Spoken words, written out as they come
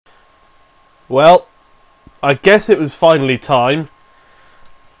Well, I guess it was finally time.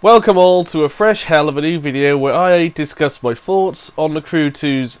 Welcome all to a fresh hell of a new video where I discuss my thoughts on the Crew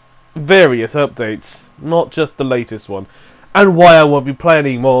 2's various updates, not just the latest one, and why I won't be playing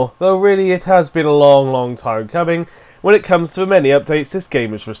anymore, though really it has been a long time coming when it comes to the many updates this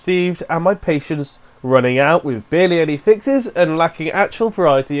game has received, and my patience running out with barely any fixes and lacking actual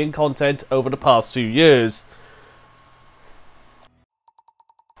variety in content over the past few years.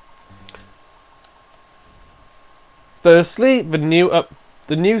 Firstly, the new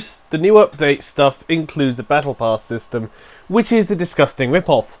update stuff includes the Battle Pass system, which is a disgusting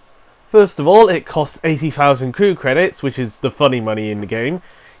rip-off. First of all, it costs 80,000 crew credits, which is the funny money in the game,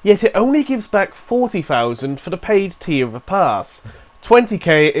 yet it only gives back 40,000 for the paid tier of the pass,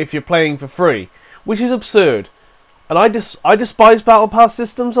 20k if you're playing for free, which is absurd. And I despise Battle Pass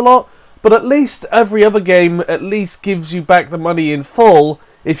systems a lot, but at least every other game at least gives you back the money in full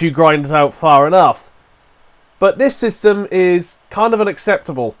if you grind it out far enough. But this system is kind of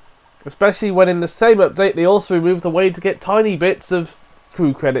unacceptable, especially when in the same update they also removed the way to get tiny bits of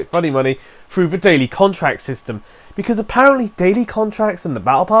crew credit funny money through the daily contract system, because apparently daily contracts and the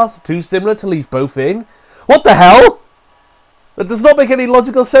Battle Pass are too similar to leave both in. What the hell? It does not make any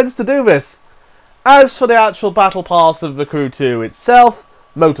logical sense to do this. As for the actual Battle Pass of the Crew 2 itself,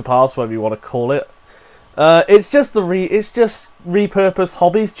 Motor Pass, whatever you want to call it, it's just repurposed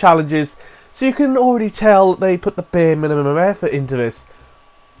hobbies challenges. So you can already tell they put the bare minimum of effort into this.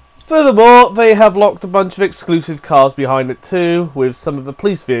 Furthermore, they have locked a bunch of exclusive cars behind it too, with some of the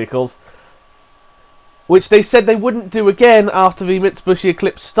police vehicles, which they said they wouldn't do again after the Mitsubishi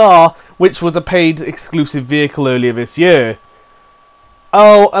Eclipse Star, which was a paid exclusive vehicle earlier this year.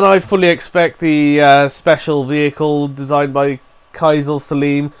 Oh, and I fully expect the special vehicle designed by Kaisel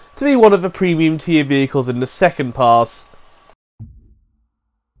Salim to be one of the premium tier vehicles in the second pass.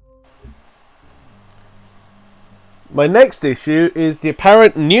 My next issue is the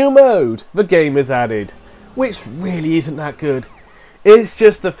apparent new mode the game has added, which really isn't that good. It's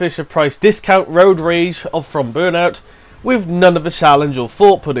just the Fisher-Price discount road rage from Burnout, with none of the challenge or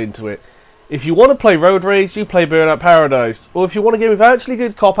thought put into it. If you want to play road rage, you play Burnout Paradise, or if you want a game with actually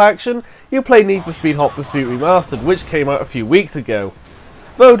good cop action, you play Need for Speed Hot Pursuit Remastered, which came out a few weeks ago.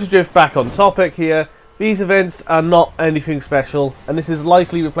 Though to drift back on topic here, these events are not anything special, and this is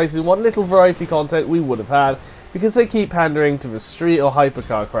likely replacing what little variety content we would have had, because they keep pandering to the street or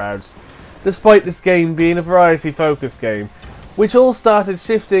hypercar crowds, despite this game being a variety-focused game, which all started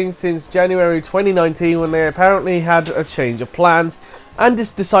shifting since January 2019 when they apparently had a change of plans and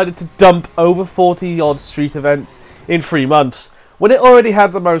just decided to dump over 40-odd street events in 3 months, when it already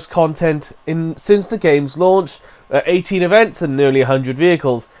had the most content since the game's launch, 18 events and nearly 100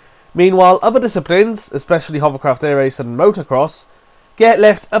 vehicles. Meanwhile, other disciplines, especially hovercraft air race and motocross, get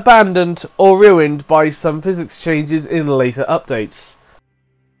left abandoned or ruined by some physics changes in later updates.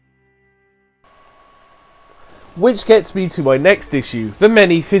 Which gets me to my next issue, the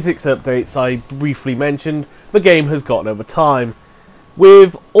many physics updates I briefly mentioned the game has gotten over time.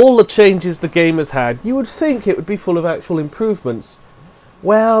 With all the changes the game has had, you would think it would be full of actual improvements.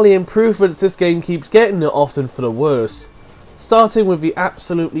 Well, the improvements this game keeps getting are often for the worse. Starting with the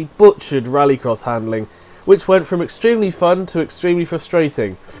absolutely butchered rallycross handling, which went from extremely fun to extremely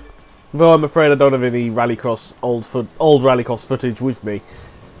frustrating. Though I'm afraid I don't have any old rallycross footage with me,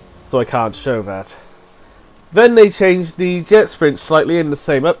 so I can't show that. Then they changed the jet sprints slightly in the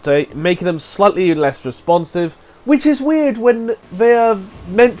same update, making them slightly less responsive, which is weird when they are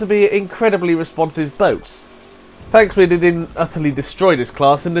meant to be incredibly responsive boats. Thankfully they didn't utterly destroy this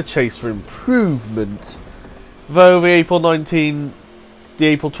class in the chase for improvement, though the April 2019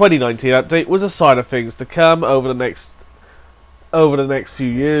 update was a sign of things to come over the next few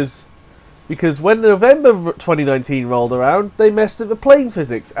years, because when November 2019 rolled around, they messed with the plane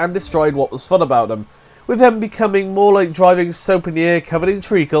physics and destroyed what was fun about them, with them becoming more like driving soap in the air covered in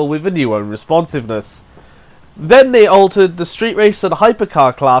treacle with the new unresponsiveness. Then they altered the street race and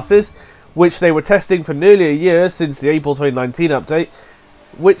hypercar classes, which they were testing for nearly a year since the April 2019 update,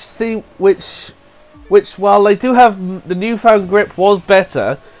 which while they do have the newfound grip was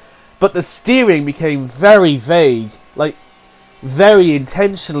better, but the steering became very vague, like very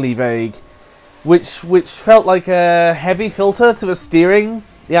intentionally vague, which felt like a heavy filter to the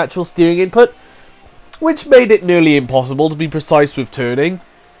actual steering input, which made it nearly impossible to be precise with turning.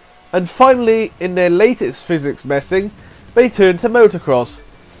 And finally, in their latest physics messing, they turned to motocross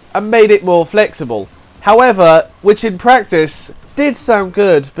and made it more flexible. However, which in practice did sound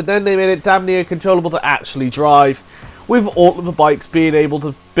good, but then they made it damn near controllable to actually drive, with all of the bikes being able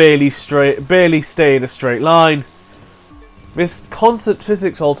to barely stay in a straight line. This constant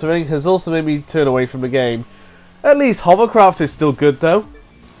physics altering has also made me turn away from the game. At least hovercraft is still good though.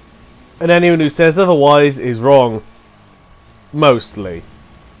 And anyone who says otherwise is wrong. Mostly.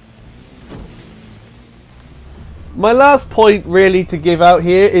 My last point really to give out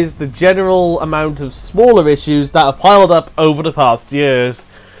here is the general amount of smaller issues that have piled up over the past years,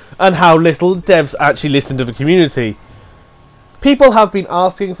 and how little devs actually listen to the community. People have been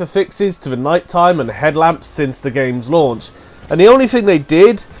asking for fixes to the nighttime and headlamps since the game's launch, and the only thing they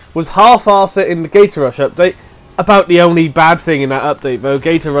did was half-arse it in the Gator Rush update. About the only bad thing in that update though,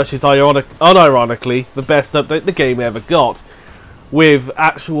 Gator Rush is unironically the best update the game ever got, with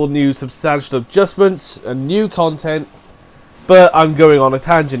actual new substantial adjustments and new content. But I'm going on a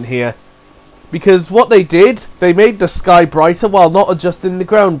tangent here, because what they did, they made the sky brighter while not adjusting the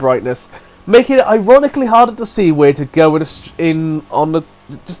ground brightness, making it ironically harder to see where to go in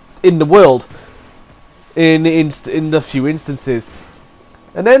the world in the few instances.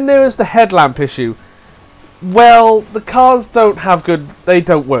 And then there is the headlamp issue. Well, the cars don't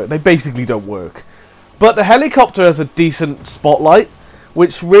work. They basically don't work. But the helicopter has a decent spotlight,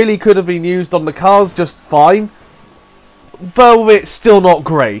 which really could have been used on the cars just fine, though it's still not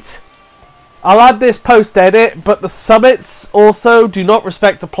great. I'll add this post-edit, but the summits also do not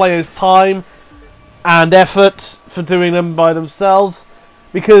respect the player's time and effort for doing them by themselves,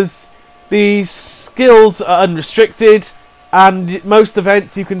 because these skills are unrestricted, and most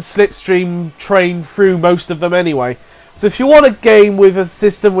events you can slipstream train through most of them anyway. So if you want a game with a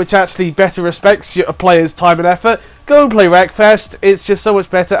system which actually better respects your player's time and effort, go and play Wreckfest. It's just so much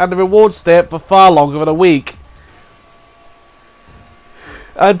better, and the rewards stay up for far longer than a week.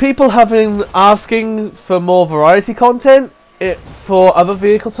 And people have been asking for more variety content for other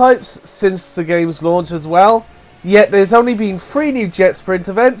vehicle types since the game's launch as well. Yet there's only been 3 new jet sprint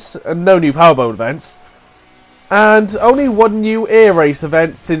events and no new powerboat events, and only 1 new air race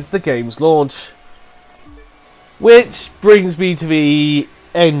event since the game's launch. Which brings me to the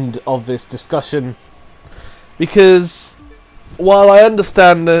end of this discussion, because while I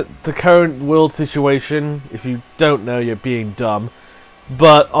understand that the current world situation, if you don't know, you're being dumb,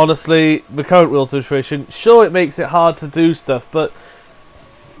 but honestly, the current world situation, sure, it makes it hard to do stuff, but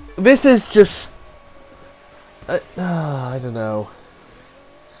this is just I don't know.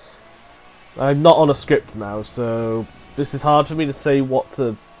 I'm not on a script now, so this is hard for me to say what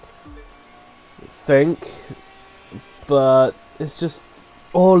to think. But it's just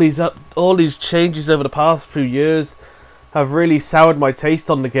all these changes over the past few years have really soured my taste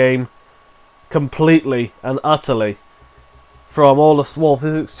on the game completely and utterly. From all the small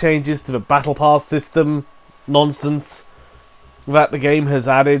physics changes to the battle pass system nonsense that the game has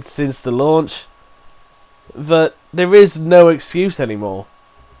added since the launch, that there is no excuse anymore.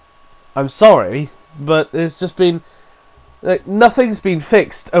 I'm sorry, but there's just been nothing's been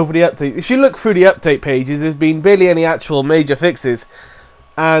fixed over the update. If you look through the update pages, there's been barely any actual major fixes.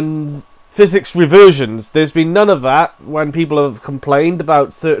 And physics reversions, there's been none of that when people have complained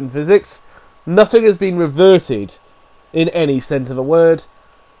about certain physics. Nothing has been reverted in any sense of the word.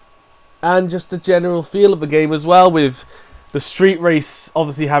 And just the general feel of the game as well, with the street race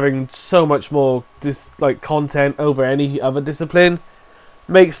obviously having so much more content over any other discipline,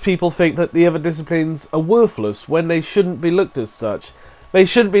 makes people think that the other disciplines are worthless when they shouldn't be looked as such. They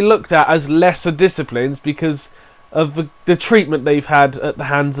shouldn't be looked at as lesser disciplines because of the treatment they've had at the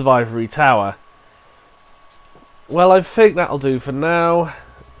hands of Ivory Tower. Well, I think that'll do for now.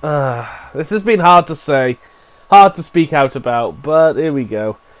 This has been hard to say, hard to speak out about, but here we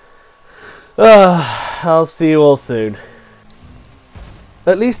go. I'll see you all soon.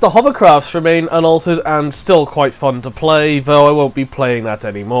 At least the hovercrafts remain unaltered and still quite fun to play, though I won't be playing that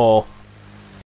anymore.